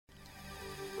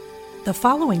The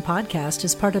following podcast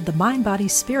is part of the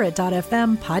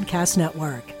MindBodySpirit.fm podcast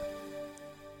network.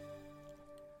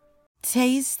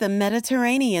 Taste the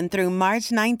Mediterranean through March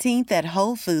 19th at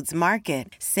Whole Foods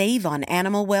Market. Save on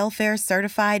animal welfare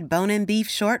certified bone and beef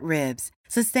short ribs,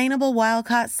 sustainable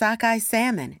wild-caught sockeye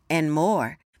salmon, and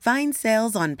more. Find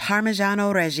sales on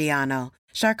Parmigiano Reggiano,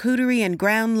 charcuterie and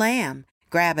ground lamb.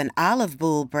 Grab an olive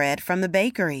boule bread from the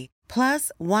bakery.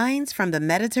 Plus, wines from the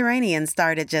Mediterranean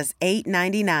start at just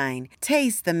 $8.99.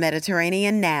 Taste the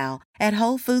Mediterranean now at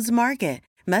Whole Foods Market.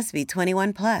 Must be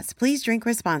 21 plus. Please drink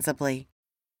responsibly.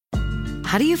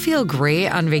 How do you feel great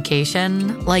on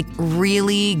vacation? Like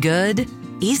really good?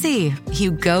 Easy.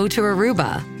 You go to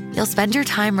Aruba. You'll spend your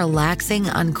time relaxing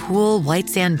on cool white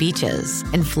sand beaches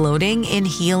and floating in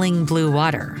healing blue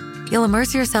water. You'll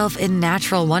immerse yourself in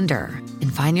natural wonder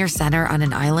and find your center on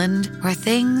an island where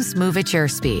things move at your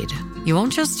speed. You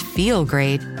won't just feel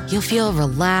great, you'll feel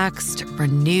relaxed,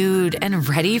 renewed, and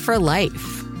ready for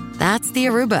life. That's the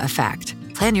Aruba effect.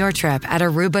 Plan your trip at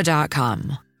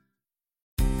Aruba.com.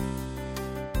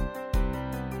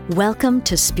 Welcome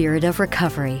to Spirit of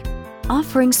Recovery,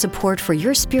 offering support for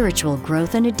your spiritual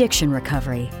growth and addiction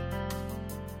recovery.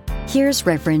 Here's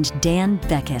Reverend Dan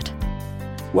Beckett.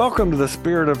 Welcome to the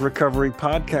Spirit of Recovery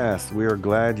podcast. We are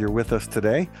glad you're with us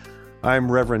today.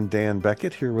 I'm Reverend Dan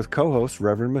Beckett, here with co-host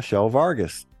Reverend Michelle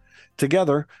Vargas.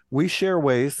 Together, we share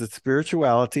ways that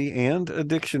spirituality and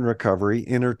addiction recovery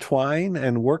intertwine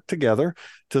and work together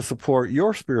to support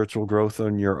your spiritual growth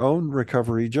on your own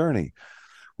recovery journey.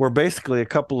 We're basically a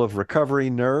couple of recovery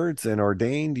nerds and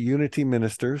ordained unity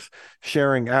ministers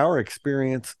sharing our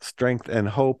experience, strength, and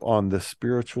hope on the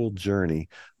spiritual journey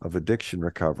of addiction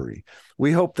recovery.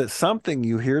 We hope that something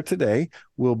you hear today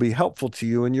will be helpful to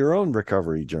you in your own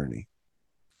recovery journey.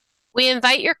 We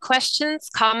invite your questions,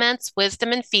 comments,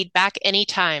 wisdom, and feedback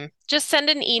anytime. Just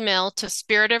send an email to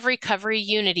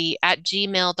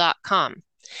spiritofrecoveryunity@gmail.com.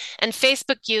 And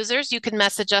Facebook users, you can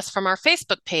message us from our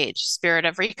Facebook page, Spirit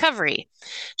of Recovery.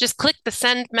 Just click the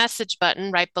send message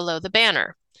button right below the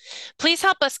banner. Please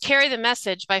help us carry the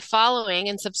message by following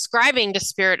and subscribing to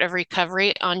Spirit of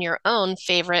Recovery on your own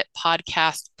favorite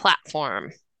podcast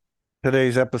platform.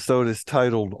 Today's episode is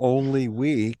titled, Only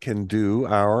We Can Do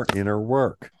Our Inner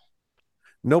Work.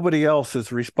 Nobody else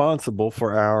is responsible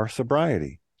for our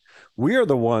sobriety. We are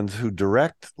the ones who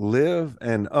direct, live,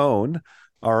 and own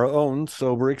our own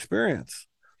sober experience.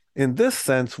 In this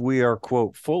sense, we are,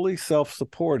 quote, fully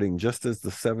self-supporting, just as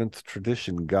the seventh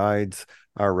tradition guides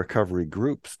our recovery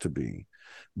groups to be.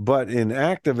 But in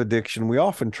active addiction, we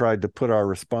often tried to put our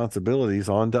responsibilities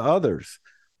onto others,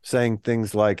 saying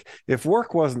things like, if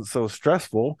work wasn't so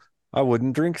stressful, I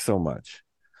wouldn't drink so much.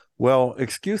 Well,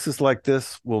 excuses like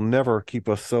this will never keep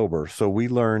us sober, so we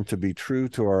learn to be true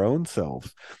to our own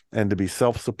selves and to be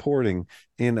self-supporting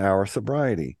in our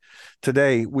sobriety.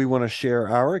 Today, we want to share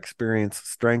our experience,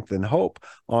 strength, and hope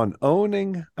on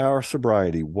owning our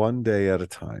sobriety one day at a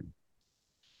time.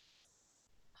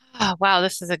 Oh, wow,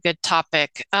 this is a good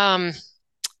topic.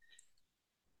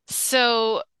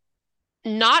 So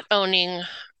not owning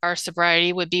our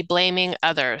sobriety would be blaming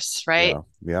others, right?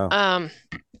 Yeah.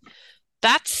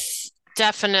 That's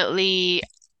definitely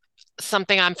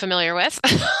something I'm familiar with.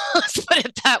 Let's put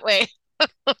it that way.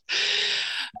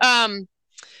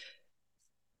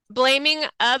 Blaming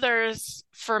others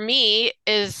for me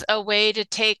is a way to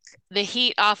take the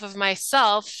heat off of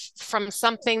myself from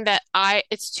something that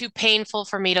it's too painful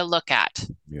for me to look at.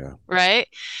 Yeah. Right.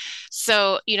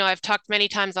 So, I've talked many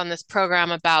times on this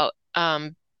program about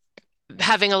having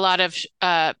a lot of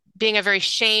being a very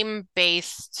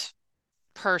shame-based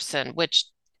person, which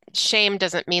shame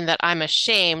doesn't mean that I'm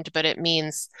ashamed, but it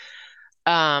means,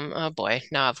 oh boy,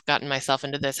 now I've gotten myself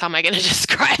into this. How am I going to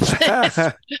describe this?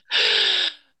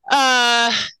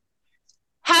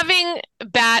 Having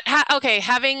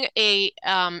a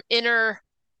inner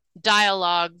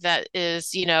dialogue that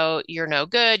is, you're no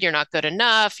good, you're not good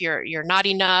enough, you're not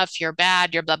enough, you're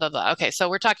bad, you're blah, blah, blah. Okay, so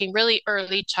we're talking really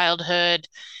early childhood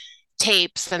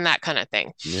tapes and that kind of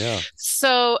thing. Yeah.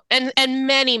 So, and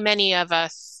many of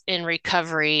us in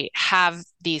recovery have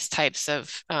these types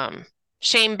of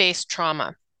shame-based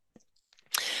trauma.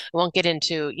 I won't get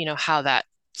into, how that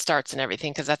starts and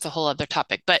everything, because that's a whole other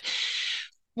topic. But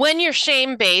when you're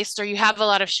shame-based or you have a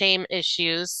lot of shame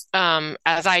issues,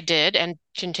 as I did and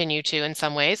continue to in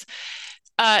some ways,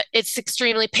 it's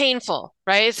extremely painful,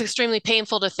 right? It's extremely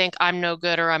painful to think I'm no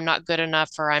good or I'm not good enough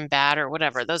or I'm bad or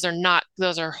whatever. Those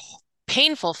are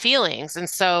painful feelings. And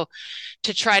so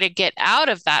to try to get out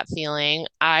of that feeling,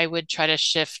 I would try to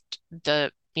shift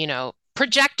the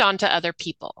project onto other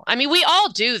people. I mean, we all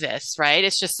do this, right?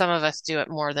 It's just some of us do it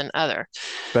more than Better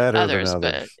than others,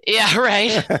 but others. yeah,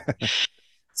 right.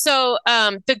 So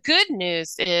the good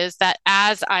news is that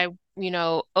as I,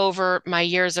 over my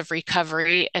years of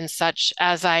recovery and such,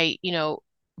 as I,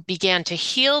 began to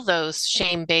heal those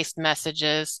shame-based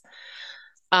messages,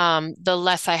 the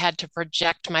less I had to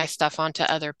project my stuff onto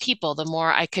other people, the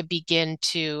more I could begin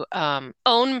to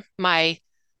own my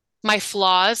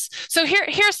flaws. So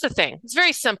here's the thing. It's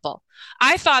very simple.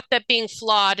 I thought that being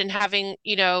flawed and having,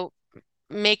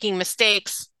 making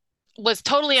mistakes was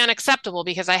totally unacceptable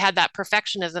because I had that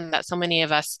perfectionism that so many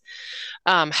of us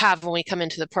have when we come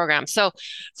into the program. So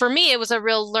for me, it was a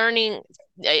real learning.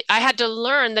 I had to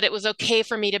learn that it was okay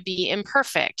for me to be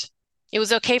imperfect. It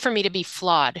was okay for me to be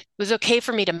flawed. It was okay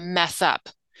for me to mess up.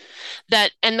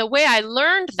 And the way I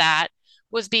learned that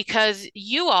was because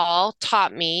you all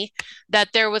taught me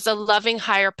that there was a loving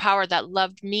higher power that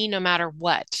loved me no matter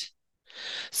what.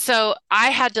 So I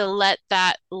had to let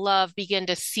that love begin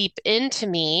to seep into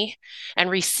me and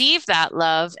receive that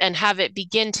love and have it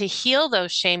begin to heal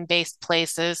those shame-based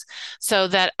places so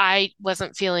that I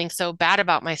wasn't feeling so bad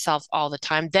about myself all the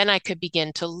time. Then I could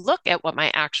begin to look at what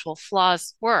my actual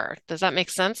flaws were. Does that make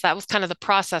sense? That was kind of the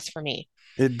process for me.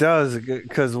 It does,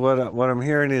 because what I'm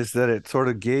hearing is that it sort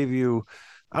of gave you,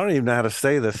 I don't even know how to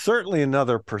say this, certainly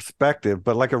another perspective,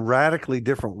 but like a radically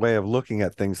different way of looking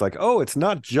at things. Like, oh, it's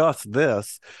not just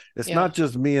this. It's Yeah. not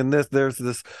just me and this. There's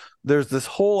this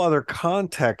whole other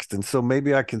context. And so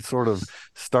maybe I can sort of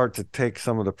start to take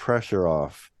some of the pressure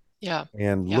off. Yeah.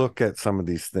 And look at some of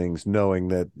these things, knowing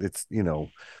that it's,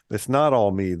 it's not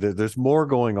all me. There's more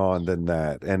going on than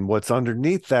that. And what's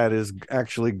underneath that is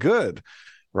actually good,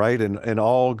 right? And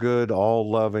all good,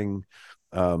 all loving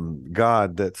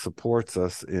God that supports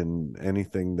us in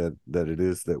anything that it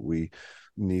is that we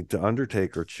need to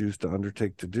undertake or choose to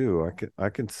undertake to do. I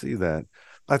can see that.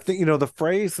 I think, the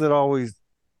phrase that always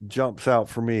jumps out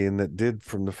for me, and that did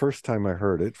from the first time I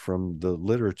heard it from the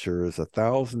literature, is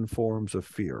 1,000 forms of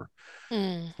fear.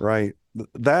 Right?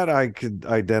 That I could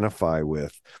identify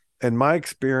with. And my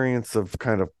experience of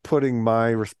kind of putting my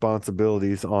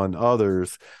responsibilities on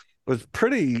others was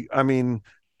pretty,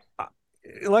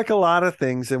 like a lot of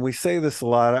things, and we say this a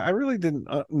lot, I really didn't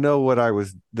know I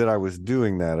was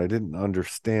doing that. I didn't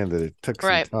understand it. It took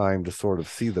some time to sort of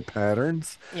see the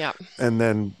patterns. Yeah. And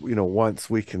then, once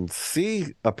we can see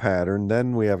a pattern,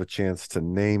 then we have a chance to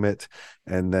name it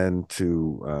and then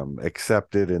to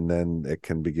accept it, and then it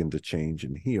can begin to change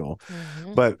and heal.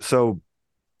 Mm-hmm. But so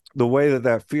the way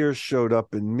that fear showed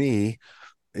up in me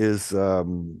is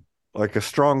like a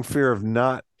strong fear of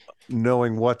not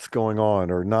knowing what's going on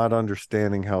or not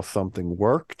understanding how something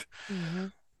worked. Mm-hmm.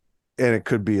 And it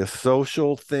could be a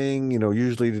social thing,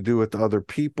 usually to do with other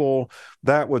people.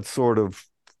 That would sort of,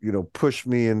 push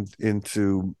me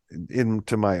into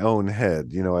my own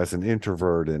head, as an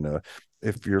introvert. And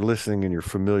if you're listening and you're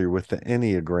familiar with the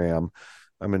Enneagram,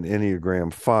 I'm an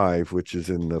Enneagram 5, which is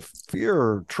in the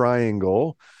fear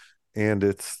triangle, and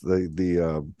it's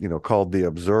the called the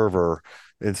observer.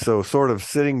 And so sort of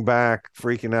sitting back,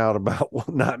 freaking out about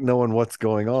not knowing what's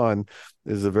going on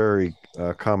is a very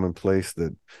common place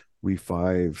that we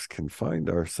 5s can find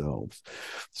ourselves.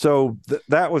 So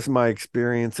that was my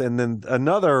experience. And then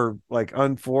another like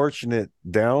unfortunate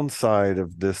downside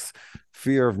of this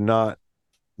fear of not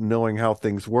knowing how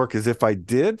things work is if I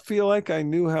did feel like I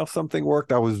knew how something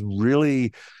worked, I was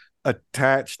really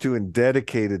attached to and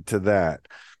dedicated to that.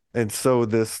 And so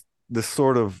this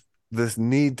sort of this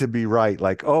need to be right,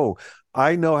 like, oh,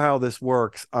 I know how this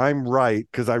works, I'm right,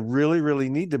 because I really, really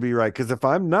need to be right, because if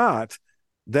I'm not,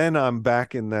 then I'm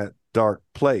back in that dark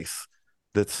place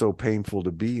that's so painful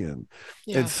to be in.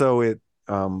 Yeah. And so it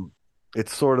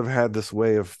sort of had this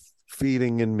way of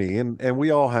feeding in me, and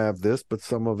we all have this, but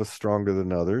some of us stronger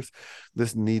than others,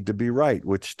 this need to be right,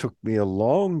 which took me a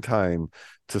long time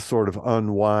to sort of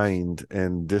unwind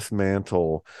and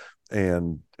dismantle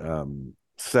and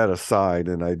set aside.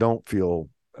 And I don't feel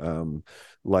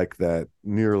like that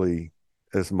nearly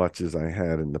as much as I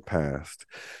had in the past.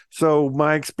 So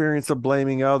my experience of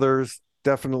blaming others,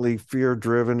 definitely fear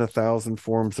driven, 1,000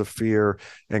 forms of fear,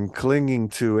 and clinging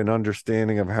to an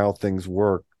understanding of how things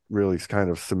work really kind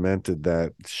of cemented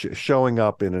that, showing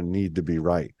up in a need to be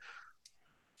right.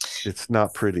 It's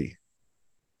not pretty.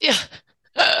 Yeah.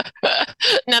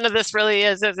 None of this really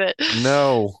is it?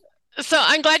 No. So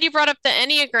I'm glad you brought up the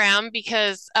Enneagram,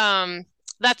 because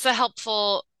that's a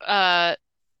helpful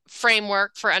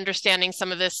framework for understanding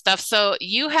some of this stuff. So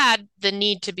you had the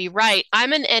need to be right.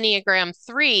 I'm an Enneagram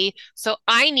 3, so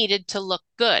I needed to look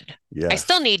good. Yes. I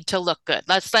still need to look good.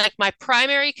 That's like my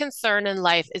primary concern in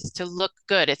life is to look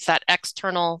good. It's that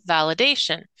external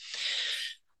validation.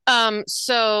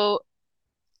 So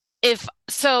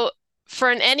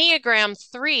for an Enneagram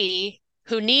 3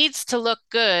 who needs to look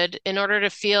good in order to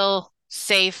feel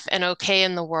safe and okay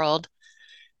in the world,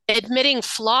 admitting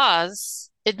flaws,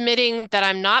 admitting that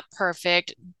I'm not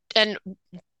perfect, and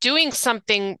doing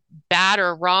something bad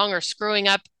or wrong or screwing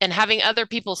up and having other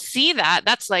people see that,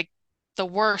 that's like the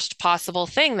worst possible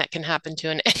thing that can happen to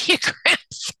an Enneagram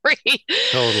 3.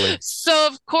 Totally. So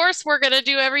of course we're going to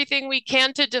do everything we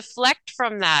can to deflect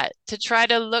from that, to try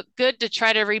to look good, to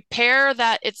try to repair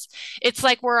that. It's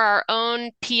like we're our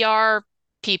own PR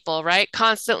people, right?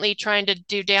 Constantly trying to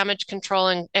do damage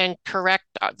control and correct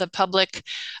the public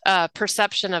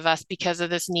perception of us because of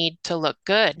this need to look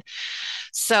good.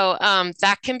 So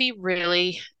that can be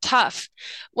really tough.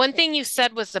 One thing you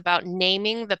said was about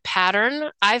naming the pattern.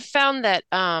 I've found that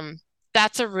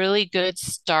that's a really good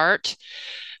start.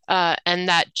 And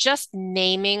that just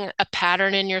naming a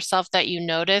pattern in yourself that you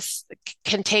notice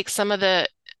can take some of the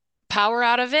power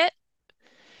out of it.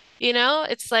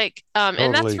 It's like,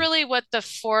 and that's really what the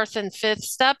 4th and 5th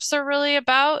steps are really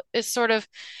about, is sort of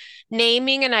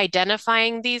naming and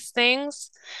identifying these things.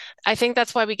 I think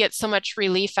that's why we get so much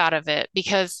relief out of it,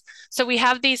 because so we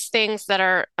have these things that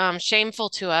are shameful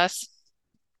to us,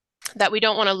 that we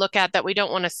don't want to look at, that we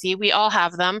don't want to see. We all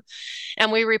have them,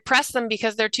 and we repress them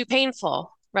because they're too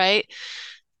painful, right?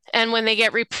 And when they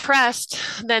get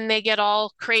repressed, then they get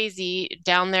all crazy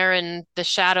down there in the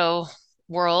shadow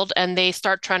world, and they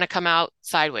start trying to come out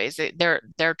sideways.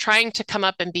 They're trying to come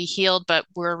up and be healed, but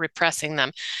we're repressing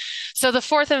them. So the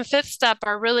 4th and 5th step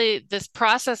are really this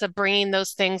process of bringing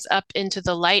those things up into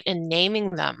the light and naming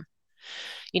them,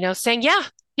 saying, yeah,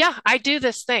 I do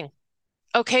this thing.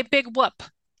 Okay, big whoop,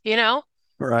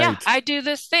 Right. Yeah, I do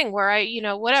this thing where I,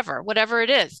 whatever it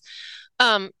is.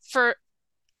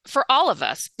 For all of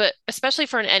us, but especially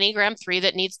for an Enneagram 3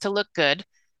 that needs to look good,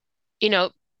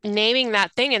 naming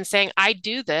that thing and saying, I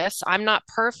do this, I'm not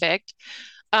perfect,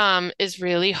 is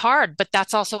really hard. But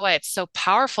that's also why it's so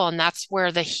powerful. And that's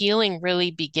where the healing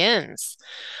really begins.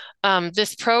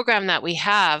 This program that we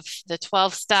have, the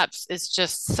 12 steps, is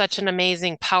just such an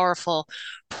amazing, powerful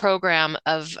program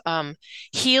of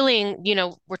healing.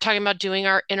 We're talking about doing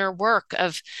our inner work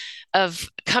of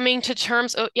coming to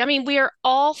terms. We are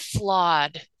all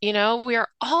flawed. We are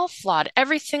all flawed.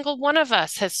 Every single one of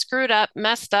us has screwed up,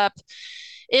 messed up,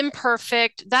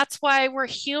 imperfect. That's why we're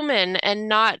human and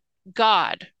not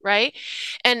God, right?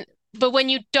 But when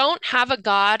you don't have a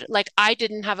God, like I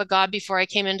didn't have a God before I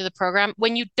came into the program,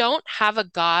 when you don't have a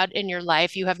God in your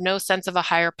life, you have no sense of a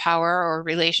higher power or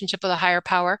relationship with a higher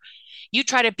power, you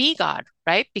try to be God,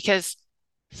 right? Because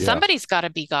somebody's got to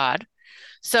be God.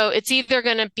 So it's either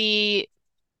going to be,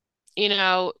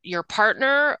 your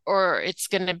partner, or it's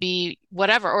going to be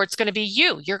whatever, or it's going to be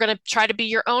you. You're going to try to be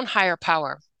your own higher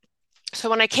power. So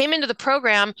when I came into the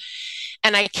program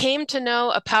and I came to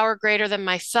know a power greater than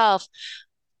myself,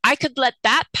 I could let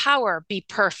that power be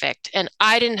perfect, and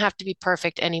I didn't have to be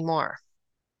perfect anymore.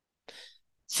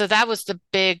 So that was the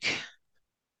big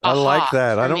I like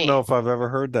that. I don't me. know if I've ever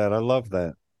heard that. I love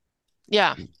that.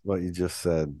 Yeah. What you just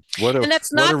said. What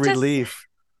a relief.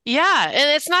 Yeah.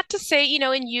 And it's not to say,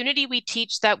 in Unity, we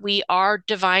teach that we are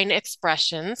divine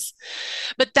expressions,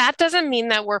 but that doesn't mean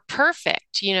that we're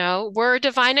perfect. We're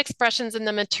divine expressions in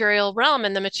the material realm,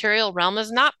 and the material realm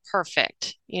is not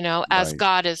perfect, as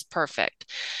God is perfect.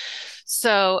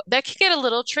 So that can get a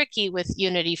little tricky with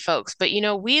Unity folks, but,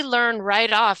 we learn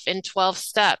right off in 12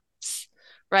 steps,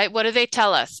 right? What do they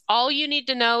tell us? All you need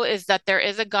to know is that there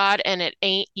is a God and it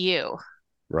ain't you.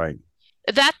 Right.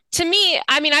 That, to me,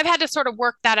 I've had to sort of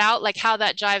work that out, like how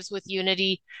that jives with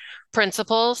Unity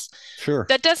principles. Sure.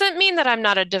 That doesn't mean that I'm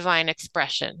not a divine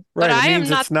expression. Right. But it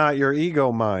means it's not your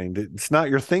ego mind. It's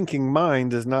not your thinking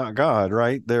mind is not God,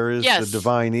 right? There is the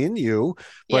divine in you,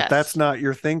 but that's not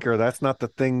your thinker. That's not the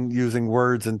thing using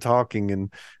words and talking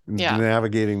and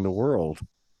navigating the world.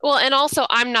 Well, and also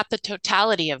I'm not the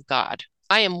totality of God.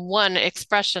 I am one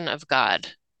expression of God.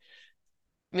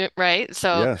 Right?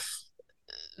 So yes.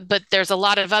 But there's a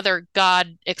lot of other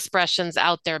God expressions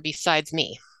out there besides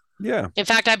me. Yeah. In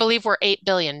fact, I believe we're 8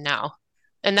 billion now.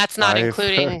 And that's not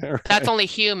including, that's only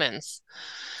humans.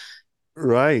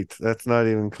 Right. That's not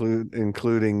even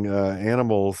including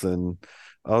animals and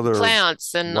other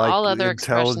plants and all other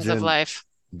expressions of life.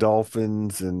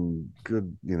 Dolphins and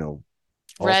good, all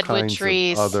redwood kinds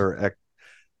trees. of other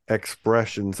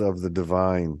expressions of the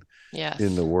divine.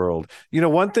 in the Yes. world.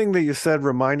 One thing that you said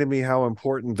reminded me how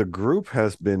important the group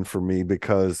has been for me,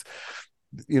 because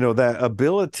that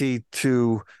ability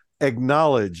to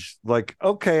acknowledge, like,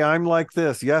 okay, I'm like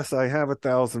this. Yes, I have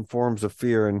 1,000 forms of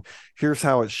fear, and here's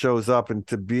how it shows up. And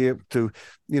to be able to,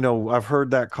 I've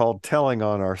heard that called telling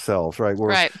on ourselves, right? Where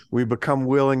Right. we become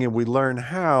willing and we learn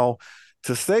how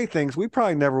to say things we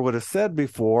probably never would have said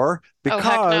before, Oh, heck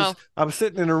because no. I'm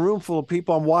sitting in a room full of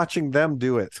people, I'm watching them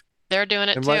do it. They're doing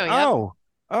it And too. like, Yep.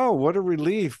 oh, what a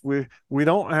relief. We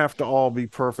don't have to all be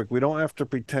perfect. We don't have to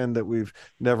pretend that we've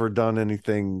never done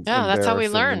anything Yeah, that's how we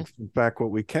embarrassing. learn. In fact,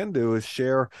 what we can do is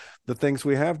share the things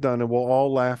we have done, and we'll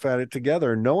all laugh at it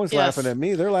together. No one's laughing Yes. at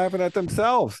me. They're laughing at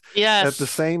themselves, at the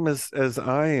Yes. same as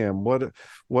I am. What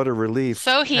a relief.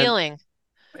 So And healing.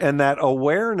 that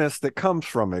awareness that comes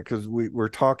from it, because we're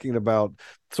talking about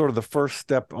sort of the first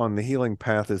step on the healing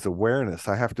path is awareness.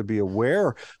 I have to be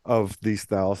aware of these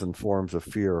 1,000 forms of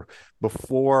fear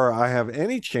before I have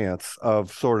any chance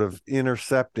of sort of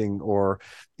intercepting or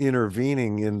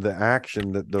intervening in the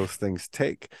action that those things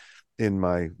take in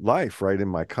my life, right, in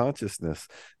my consciousness.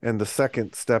 And the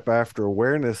second step after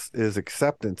awareness is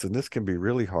acceptance, and this can be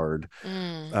really hard,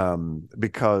 Mm,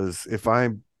 because if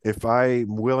I'm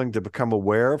willing to become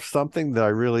aware of something that I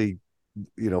really,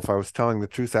 if I was telling the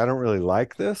truth, I don't really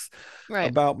like this right.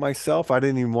 about myself. I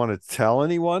didn't even want to tell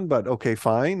anyone, but okay,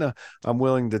 fine. I'm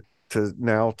willing to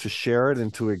share it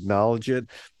and to acknowledge it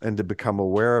and to become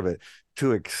aware of it.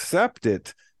 To accept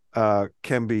it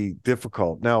can be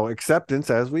difficult. Now, acceptance,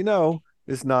 as we know,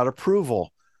 is not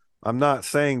approval. I'm not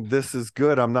saying this is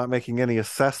good. I'm not making any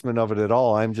assessment of it at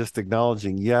all. I'm just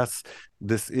acknowledging, yes,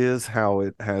 this is how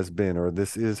it has been, or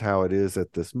this is how it is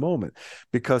at this moment.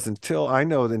 Because until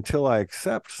I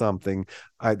accept something,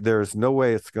 there's no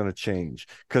way it's going to change.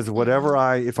 Because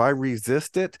if I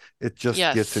resist it, it just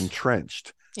gets Yes.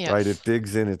 entrenched, right? It Yes.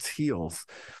 digs in its heels.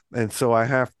 And so I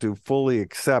have to fully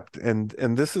accept, and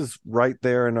this is right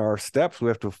there in our steps. We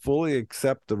have to fully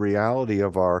accept the reality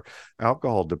of our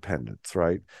alcohol dependence,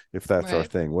 right? If that's our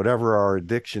Right. thing, whatever our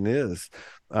addiction is,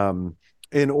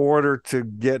 in order to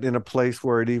get in a place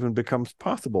where it even becomes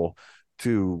possible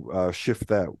to shift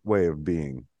that way of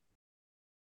being.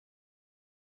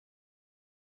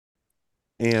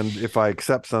 And if I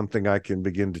accept something, I can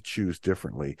begin to choose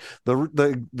differently.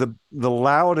 The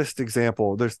loudest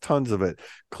example, there's tons of it.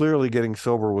 Clearly, getting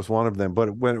sober was one of them.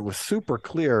 But when it was super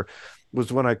clear,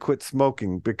 was when I quit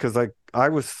smoking, because I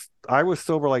was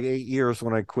sober like 8 years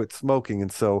when I quit smoking,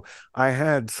 and so I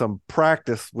had some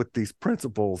practice with these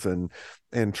principles and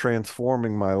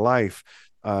transforming my life.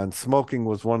 And smoking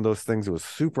was one of those things that was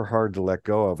super hard to let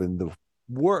go of. And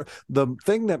the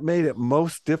thing that made it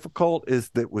most difficult is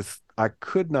that I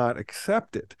could not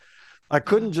accept it. I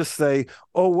couldn't just say,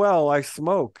 oh, well, I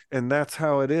smoke and that's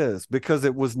how it is, because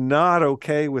it was not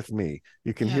okay with me.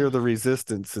 You can hear Yeah. the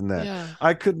resistance in that. Yeah.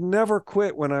 I could never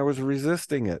quit when I was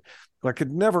resisting it. I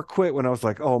could never quit when I was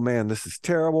like, oh man, this is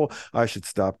terrible. I should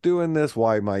stop doing this.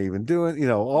 Why am I even doing,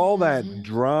 all that Mhm.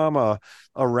 drama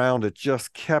around it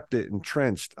just kept it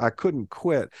entrenched. I couldn't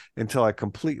quit until I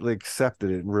completely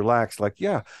accepted it and relaxed. Like,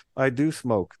 yeah, I do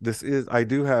smoke. I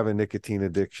do have a nicotine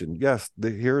addiction. Yes,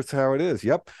 here's how it is.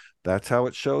 Yep. That's how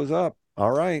it shows up.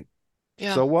 All right.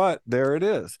 Yeah. So what? There it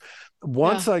is. Yeah.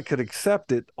 Once I could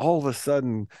accept it, all of a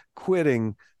sudden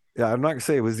quitting, yeah, I'm not going to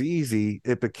say it was easy.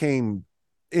 It became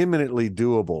imminently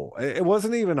doable. It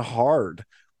wasn't even hard.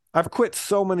 I've quit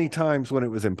so many times when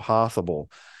it was impossible,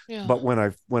 Yeah. but when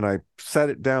I set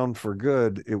it down for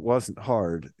good, it wasn't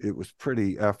hard. It was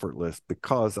pretty effortless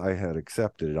because I had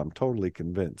accepted it. I'm totally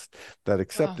convinced that Wow.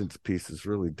 acceptance piece is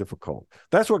really difficult.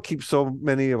 That's what keeps so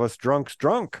many of us drunk,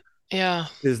 Yeah.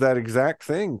 is that exact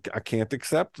thing. I can't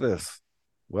accept this.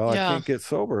 Well, I Yeah. can't get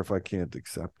sober if I can't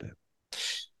accept it.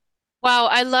 Wow,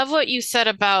 I love what you said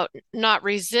about not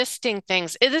resisting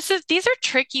things. These are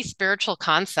tricky spiritual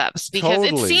concepts because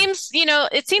Totally. it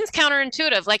seems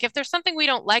counterintuitive. Like if there's something we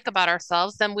don't like about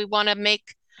ourselves, then we want to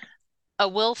make a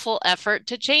willful effort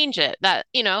to change it. But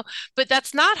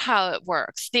that's not how it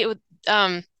works.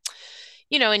 Um,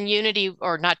 in unity,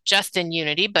 or not just in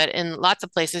unity, but in lots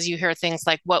of places, you hear things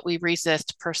like what we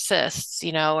resist persists,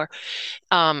 or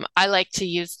I like to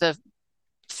use the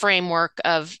framework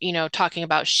of talking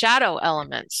about shadow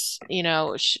elements,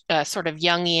 sort of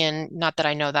Jungian, not that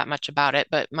I know that much about it,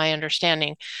 but my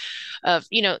understanding of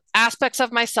aspects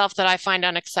of myself that I find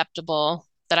unacceptable,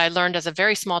 that I learned as a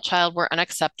very small child were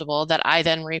unacceptable, that I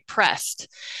then repressed.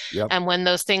 Yep. And when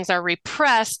those things are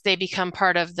repressed, they become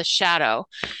part of the shadow,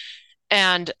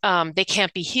 and they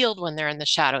can't be healed when they're in the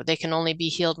shadow. They can only be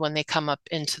healed when they come up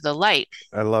into the light.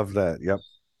 I love that. Yep.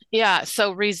 Yeah.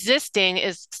 So resisting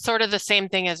is sort of the same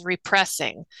thing as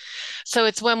repressing. So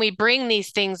it's when we bring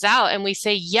these things out and we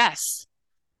say, yes,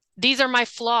 these are my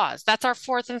flaws. That's our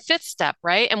fourth and fifth step,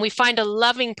 right? And we find a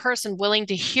loving person willing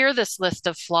to hear this list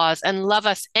of flaws and love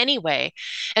us anyway.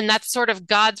 And that's sort of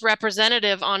God's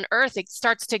representative on earth. It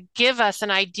starts to give us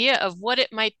an idea of what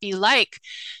it might be like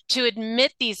to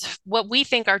admit these, what we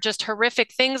think are just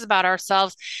horrific things about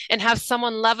ourselves, and have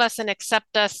someone love us and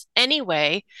accept us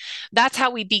anyway. That's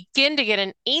how we begin to get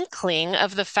an inkling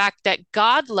of the fact that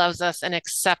God loves us and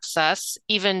accepts us,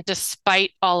 even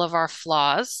despite all of our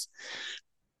flaws,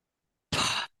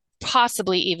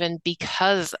 possibly even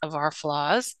because of our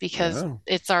flaws, because Yeah.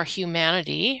 it's our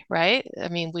humanity, right? I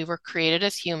mean, we were created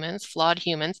as humans, flawed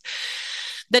humans.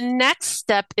 The next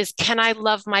step is, can I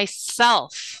love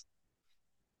myself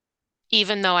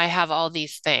even though I have all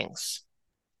these things?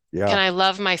 Can Yeah. I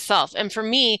love myself? And for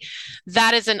me,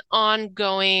 that is an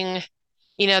ongoing,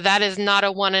 that is not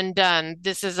a one and done.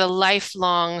 This is a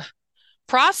lifelong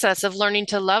process of learning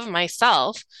to love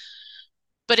myself.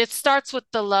 But it starts with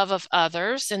the love of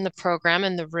others in the program,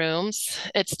 in the rooms.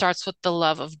 It starts with the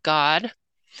love of God.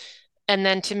 And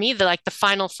then to me, the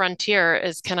final frontier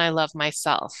is, can I love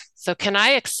myself? So can I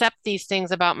accept these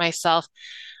things about myself?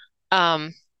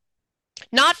 Um,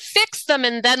 Not fix them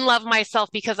and then love myself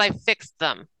because I fixed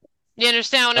them. You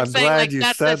understand what I'm I'm saying? glad you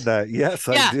said that. Yes,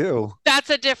 I Yeah, do. that's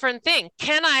a different thing.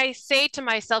 Can I say to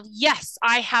myself, yes,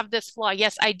 I have this flaw.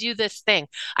 Yes, I do this thing.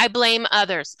 I blame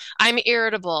others. I'm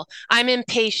irritable. I'm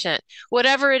impatient.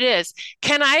 Whatever it is,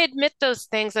 can I admit those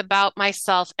things about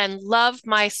myself and love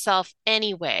myself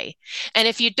anyway? And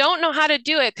if you don't know how to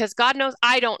do it, because God knows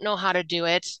I don't know how to do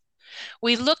it,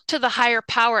 we look to the higher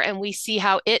power and we see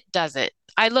how it does it.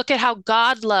 I look at how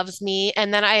God loves me,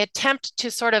 and then I attempt to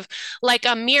sort of, like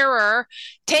a mirror,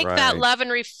 take that Right. love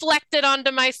and reflect it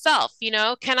onto myself.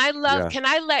 Yeah. Can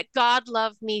I let God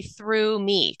love me through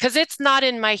me? Because it's not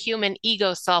in my human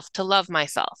ego self to love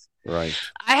myself. Right.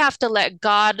 I have to let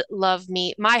God love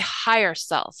me, my higher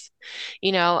self.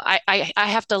 I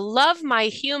have to love my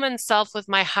human self with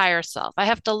my higher self. I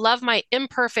have to love my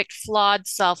imperfect, flawed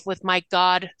self with my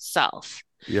God self.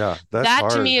 Yeah. That's That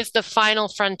to hard. me is the final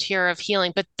frontier of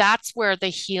healing, but that's where the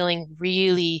healing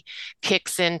really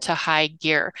kicks into high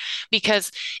gear.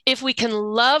 Because if we can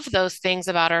love those things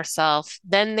about ourselves,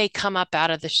 then they come up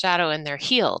out of the shadow and they're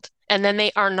healed. And then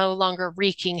they are no longer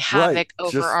wreaking Right. havoc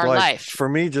over Just our like life. for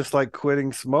me, just like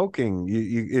quitting smoking.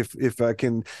 If I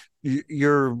can,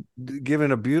 you're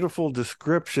given a beautiful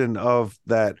description of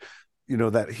that,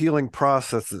 that healing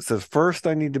process that says, first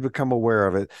I need to become aware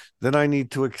of it, then I need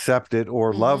to accept it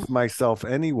or Hmm. love myself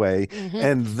anyway, Hmm.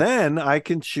 and then I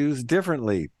can choose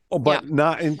differently. Oh, Yeah. but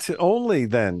not until only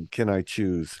then can I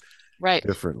choose Right.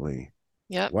 differently.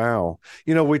 Yep. Wow.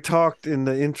 We talked in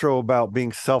the intro about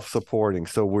being self-supporting.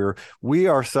 So we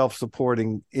are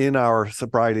self-supporting in our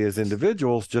sobriety as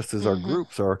individuals, just as our Hmm.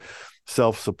 groups are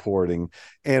self-supporting.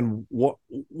 And what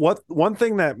one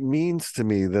thing that means to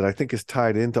me that I think is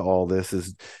tied into all this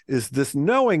is this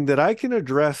knowing that I can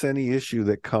address any issue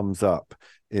that comes up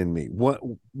in me.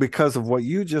 Because of what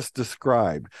you just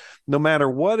described. No matter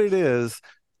what it is,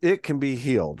 it can be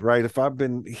healed, right? If I've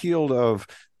been healed of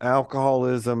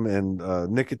alcoholism and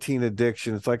nicotine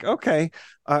addiction, it's like, okay,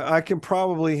 I can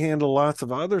probably handle lots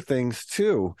of other things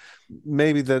too.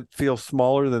 Maybe that feel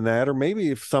smaller than that, or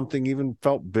maybe if something even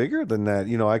felt bigger than that,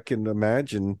 I can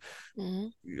imagine Hmm.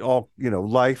 all,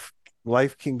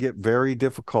 life can get very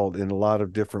difficult in a lot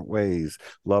of different ways.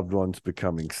 Loved ones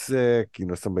becoming sick,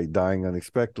 somebody dying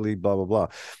unexpectedly, blah, blah, blah.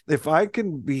 If I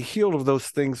can be healed of those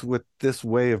things with this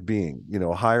way of being,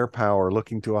 a higher power,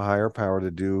 looking to a higher power to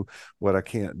do what I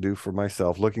can't do for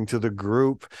myself, looking to the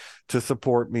group to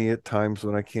support me at times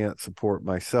when I can't support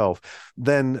myself,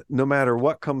 then no matter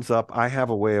what comes up, I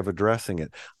have a way of addressing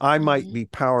it. I might Hmm. be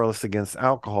powerless against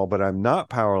alcohol, but I'm not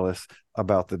powerless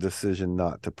about the decision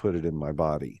not to put it in my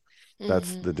body.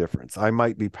 That's Hmm. the difference. I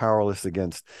might be powerless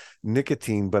against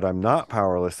nicotine, but I'm not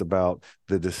powerless about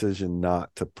the decision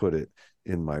not to put it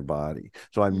in my body.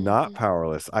 So I'm not Hmm.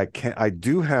 powerless. I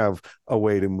do have a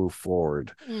way to move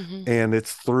forward. Hmm. And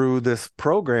it's through this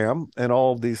program and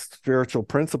all these spiritual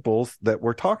principles that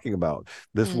we're talking about.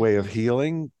 This way of Hmm.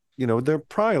 healing, there are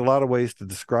probably a lot of ways to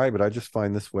describe it. I just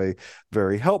find this way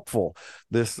very helpful.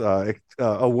 This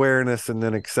awareness and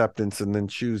then acceptance and then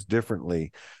choose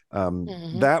differently.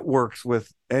 Hmm. That works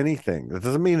with anything. That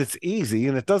doesn't mean it's easy.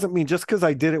 And it doesn't mean just because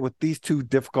I did it with these two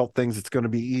difficult things, it's going to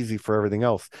be easy for everything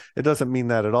else. It doesn't mean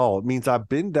that at all. It means I've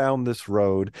been down this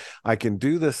road. I can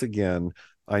do this again.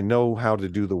 I know how to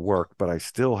do the work, but I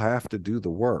still have to do the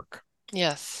work.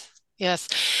 Yes. Yes.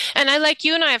 And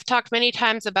you and I have talked many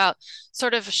times about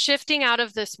sort of shifting out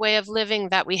of this way of living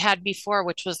that we had before,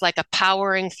 which was like a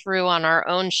powering through on our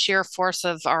own sheer force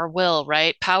of our will,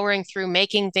 right? Powering through,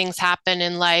 making things happen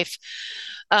in life,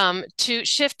 to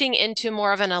shifting into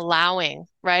more of an allowing,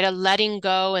 right? A letting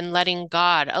go and letting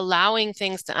God, allowing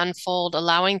things to unfold,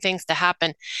 allowing things to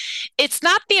happen. It's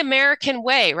not the American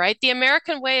way, right? The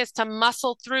American way is to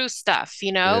muscle through stuff,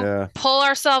 Yeah, pull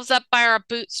ourselves up by our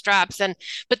bootstraps,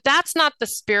 but that's not the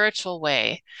spiritual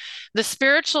way. The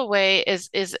spiritual way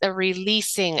is a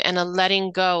releasing and a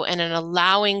letting go and an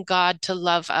allowing God to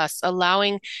love us,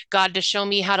 allowing God to show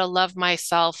me how to love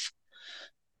myself,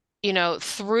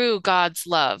 through God's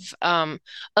love,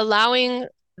 allowing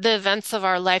the events of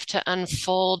our life to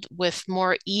unfold with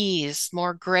more ease,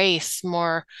 more grace,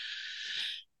 more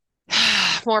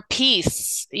more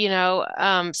peace,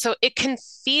 so it can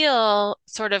feel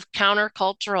sort of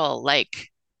countercultural, like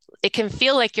it can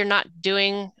feel like you're not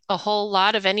doing a whole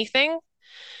lot of anything.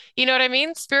 You know what I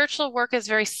mean? Spiritual work is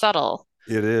very subtle.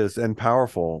 it is, and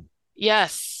powerful.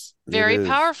 Yes, It very is.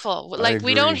 powerful. I Like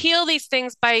we don't agree. heal these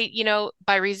things by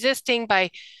resisting,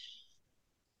 by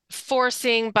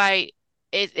forcing,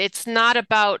 it's not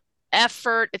about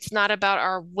effort, it's not about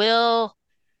our will.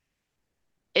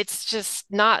 It's just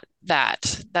not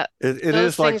that It those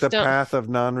is like things the don't. path of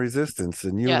non-resistance,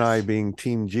 and you and I Yes. being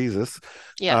Team Jesus,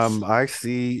 Yes. I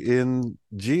see in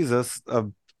Jesus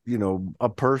a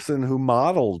person who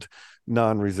modeled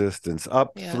non-resistance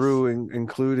up Yes. through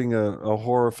including a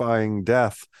horrifying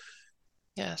death,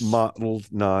 Yes. modeled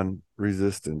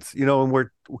non-resistance. And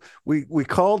we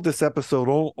called this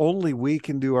episode Only We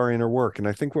Can Do Our Inner Work, and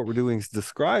I think what we're doing is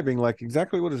describing like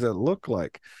exactly what does that look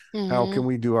like. How Mm-hmm. can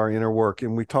we do our inner work?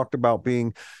 And we talked about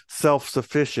being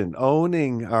self-sufficient,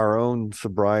 owning our own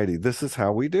sobriety. This is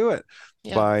how we do it,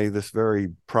 Yeah. by this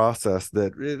very process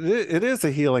that it is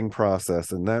a healing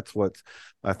process, and that's what's,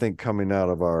 I think, coming out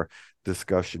of our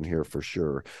discussion here for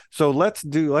sure. So let's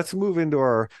move into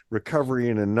our recovery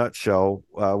in a nutshell,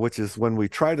 which is when we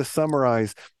try to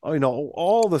summarize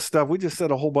all the stuff we just said.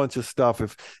 A whole bunch of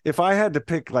stuff. If I had to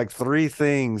pick like three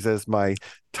things as my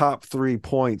top 3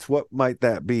 points, what might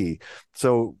that be?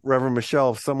 So Reverend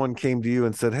Michelle, if someone came to you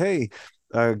and said, hey,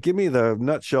 give me the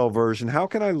nutshell version, how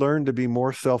can I learn to be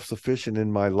more self-sufficient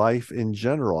in my life in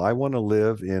general? I want to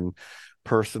live in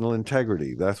personal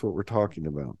integrity. That's what we're talking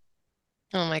about.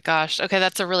 Oh my gosh. Okay,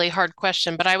 that's a really hard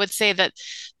question, but I would say that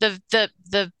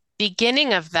the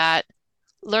beginning of that,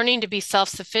 learning to be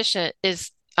self-sufficient,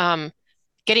 is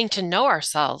getting to know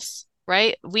ourselves,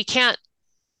 right? We can't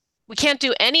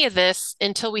do any of this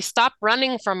until we stop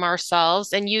running from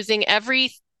ourselves and using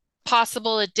every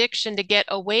possible addiction to get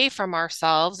away from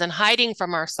ourselves and hiding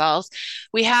from ourselves.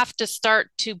 We have to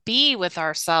start to be with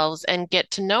ourselves and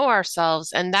get to know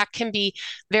ourselves. And that can be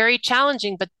very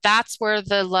challenging, but that's where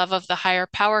the love of the higher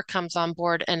power comes on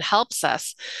board and helps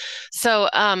us. So,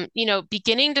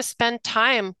 beginning to spend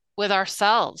time with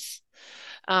ourselves,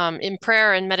 in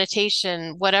prayer and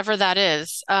meditation, whatever that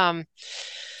is.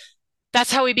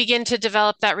 That's how we begin to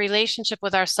develop that relationship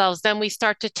with ourselves. Then we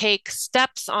start to take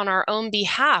steps on our own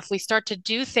behalf. We start to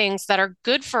do things that are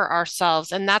good for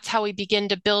ourselves. And that's how we begin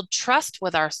to build trust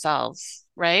with ourselves,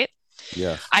 right?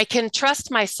 Yes. I can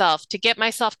trust myself to get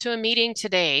myself to a meeting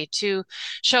today, to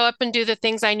show up and do the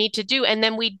things I need to do. And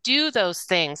then we do those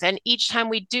things. And each time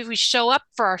we do, we show up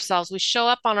for ourselves, we show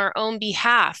up on our own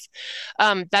behalf.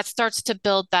 That starts to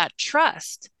build that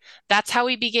trust. That's how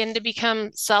we begin to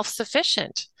become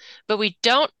self-sufficient. But we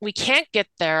can't get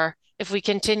there if we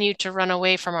continue to run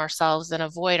away from ourselves and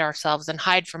avoid ourselves and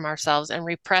hide from ourselves and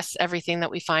repress everything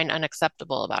that we find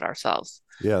unacceptable about ourselves.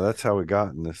 Yeah, that's how we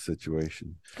got in this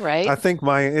situation. Right? I think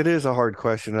it is a hard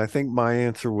question. I think my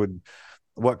answer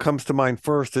what comes to mind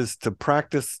first is to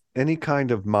practice any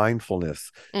kind of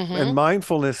mindfulness. And Mm-hmm.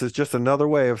 mindfulness is just another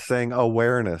way of saying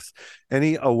awareness.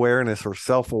 Any awareness or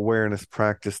self-awareness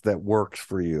practice that works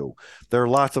for you. There are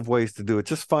lots of ways to do it.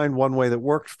 Just find one way that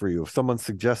works for you. If someone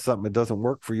suggests something that doesn't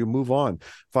work for you, move on.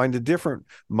 Find a different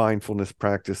mindfulness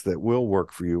practice that will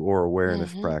work for you, or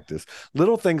awareness Mm-hmm. practice.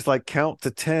 Little things like count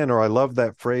to 10, or I love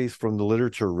that phrase from the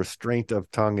literature, restraint of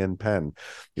tongue and pen.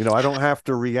 I don't have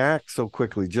to react so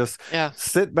quickly. Just Yeah.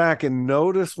 sit back and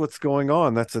notice what's going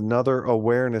on. That's another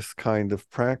awareness kind of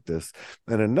practice.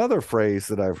 And another phrase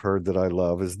that I've heard that I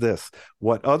love is this: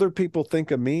 what other people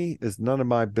think of me is none of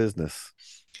my business.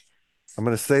 I'm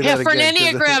going to say Yeah, that for an again.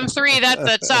 Enneagram 3,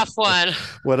 that's a tough one.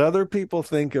 What other people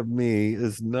think of me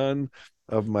is none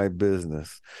of my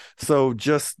business. So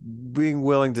just being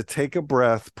willing to take a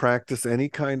breath, practice any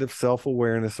kind of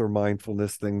self-awareness or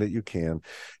mindfulness thing that you can,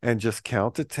 and just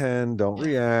count to 10. Don't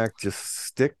react.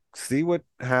 Just see what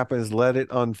happens. Let it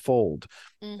unfold.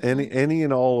 Any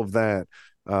and all of that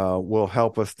will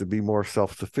help us to be more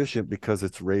self-sufficient, because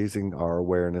it's raising our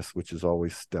awareness, which is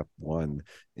always step one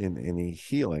in any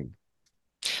healing.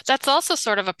 That's also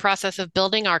sort of a process of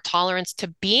building our tolerance to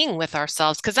being with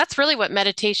ourselves, because that's really what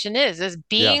meditation is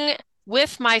being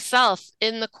with myself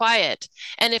in the quiet.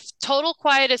 And if total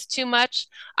quiet is too much,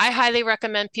 I highly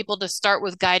recommend people to start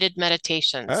with guided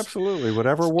meditations. Absolutely.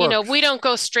 Whatever works. You know, we don't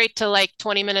go straight to like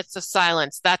 20 minutes of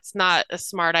silence. That's not a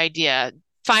smart idea.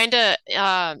 Find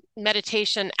a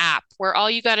meditation app where all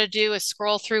you got to do is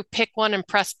scroll through, pick one, and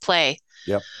press play.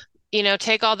 Yep. You know,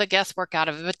 take all the guesswork out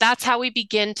of it. But that's how we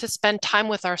begin to spend time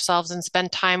with ourselves and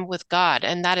spend time with God.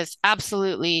 And that is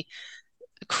absolutely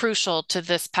crucial to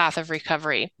this path of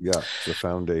recovery. Yeah, it's the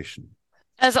foundation.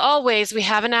 As always, we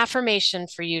have an affirmation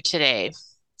for you today.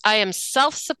 I am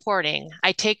self-supporting.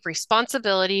 I take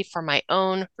responsibility for my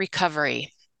own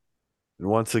recovery. And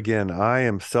once again, I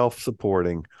am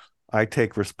self-supporting. I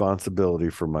take responsibility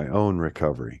for my own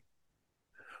recovery.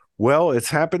 Well,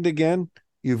 it's happened again.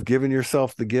 You've given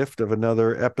yourself the gift of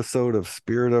another episode of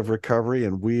Spirit of Recovery,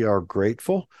 and we are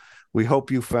grateful. We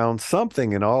hope you found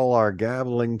something in all our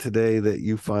gabbling today that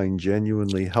you find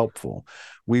genuinely helpful.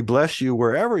 We bless you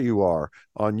wherever you are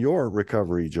on your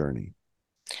recovery journey.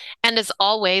 And as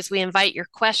always, we invite your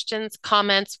questions,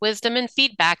 comments, wisdom, and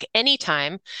feedback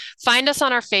anytime. Find us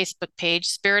on our Facebook page,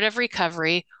 Spirit of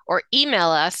Recovery, or email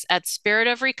us at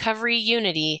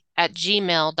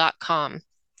spiritofrecoveryunity@gmail.com.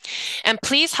 And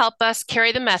please help us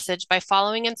carry the message by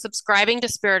following and subscribing to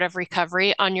Spirit of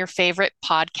Recovery on your favorite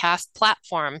podcast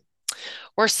platform.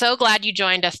 We're so glad you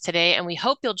joined us today, and we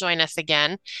hope you'll join us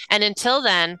again. And until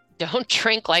then, don't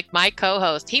drink like my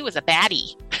co-host. He was a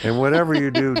baddie. And whatever you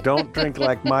do, don't drink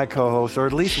like my co-host, or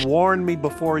at least warn me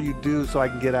before you do so I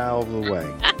can get out of the way.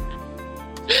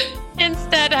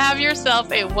 Instead, have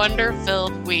yourself a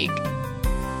wonder-filled week.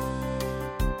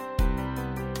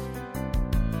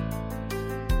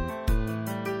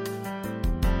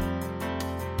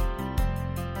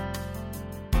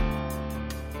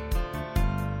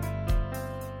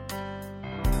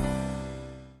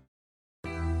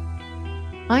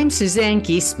 I'm Suzanne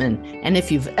Giesman, and if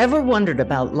you've ever wondered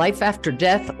about life after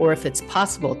death or if it's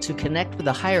possible to connect with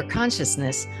a higher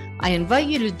consciousness, I invite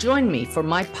you to join me for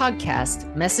my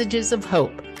podcast, Messages of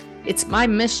Hope. It's my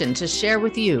mission to share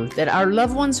with you that our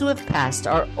loved ones who have passed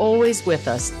are always with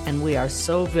us, and we are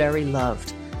so very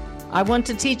loved. I want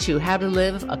to teach you how to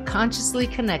live a consciously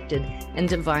connected and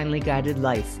divinely guided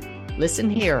life. Listen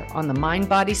here on the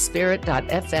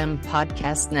MindBodySpirit.fm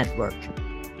podcast network.